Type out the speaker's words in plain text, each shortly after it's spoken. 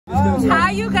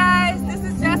Hi you guys, this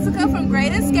is Jessica from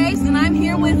Great Escapes and I'm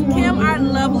here with Kim, our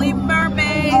lovely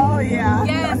mermaid. Oh yeah.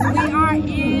 Yes, we are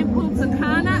in Punta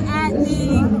Cana at the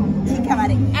Chic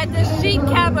Cabaret. At the Chic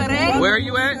Cabaret. Where are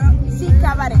you at? Chic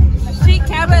Cabaret. Chic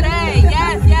Cabaret,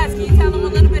 yes. Can you tell them a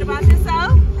little bit about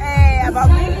yourself?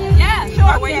 About me? Yeah, sure.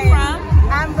 Okay. Where you from?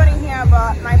 I'm going here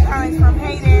about my parents from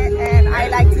Haiti and I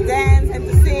like to dance and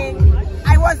to sing.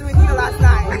 I was with you last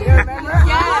night, you remember?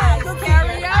 Yes,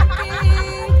 karaoke.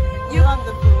 You love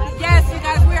the food. Yes, you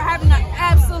guys, we're having an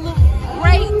absolute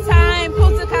great time.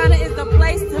 Punta Cana is the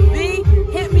place to be.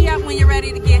 Hit me up when you're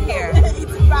ready to get here. It's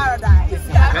paradise.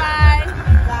 Bye-bye.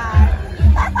 Bye.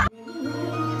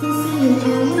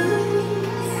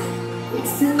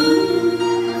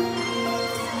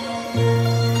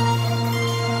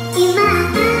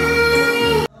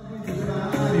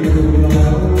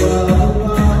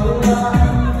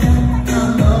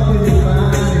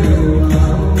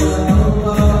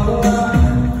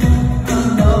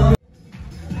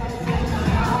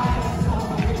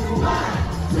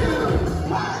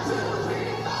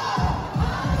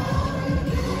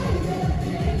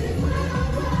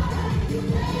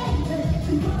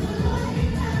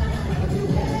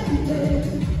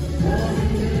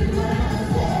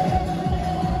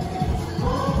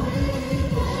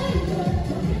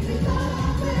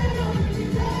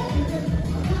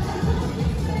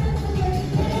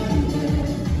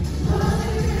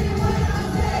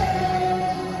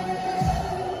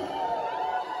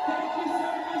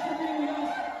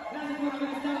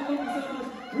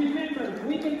 Remember,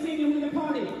 we continue with the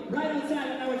party right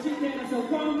outside of our Chic Cabaret, so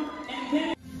come and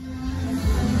dance.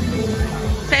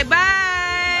 Say bye.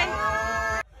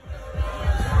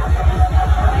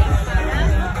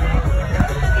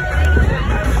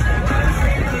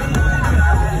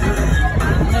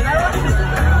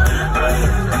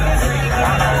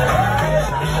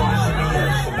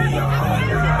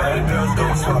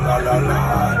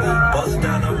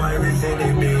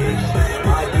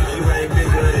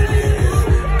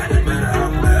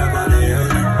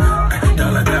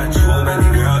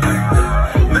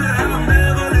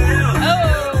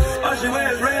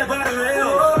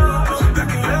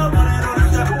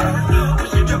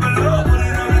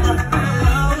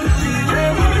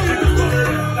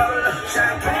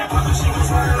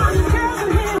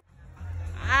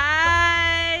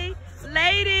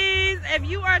 If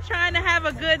you are trying to have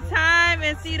a good time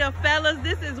and see the fellas,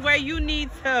 this is where you need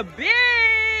to be.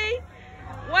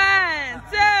 1,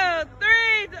 2,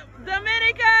 3,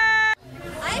 Dominica.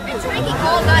 I've been drinking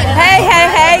all night.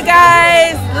 Hey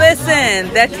guys,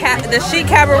 listen, the Chic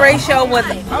Cabaret show was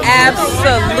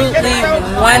absolutely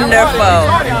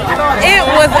wonderful. It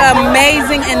was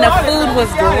amazing and the food was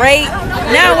great.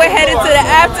 Now we're headed to the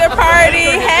after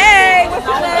party. Hey, what's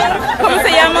your name? ¿Cómo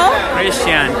se llama?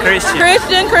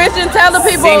 Christian, tell the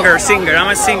people. Singer, I'm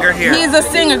a singer here. He's a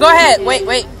singer. Go ahead.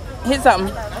 Wait. Hit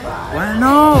something. Well,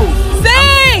 no.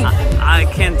 Sing! I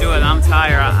can't do it. I'm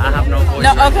tired. I have no voice.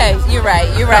 No, okay. You're right.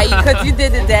 Because you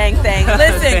did the dang thing.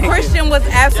 Listen, Christian was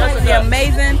absolutely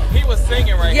amazing. He was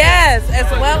singing right Yes, as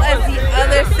well as the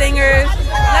other singers.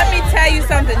 Let me tell you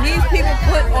something. These people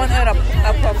put on a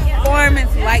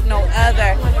performance like no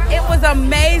other. It was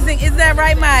amazing. Isn't that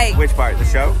right, Mike? Which part? The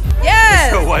show?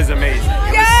 Yes. The show was amazing.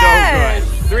 It was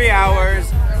so good. 3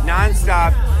 hours,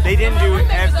 non-stop. They didn't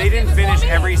finish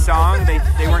every song. They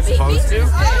weren't supposed to.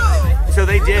 So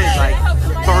they did like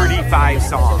 35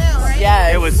 songs.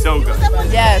 Yes. It was so good.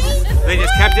 Yes. They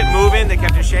just kept it moving. They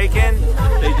kept it shaking.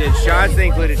 They did shots. They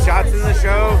included shots in the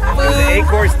show. It was an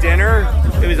 8-course dinner.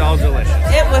 It was all delicious.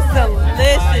 It was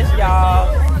delicious, y'all.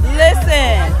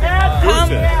 Listen,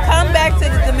 come back to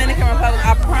the Dominican Republic.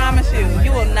 I promise you,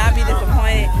 you will not be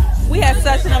disappointed. We had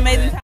such an amazing time.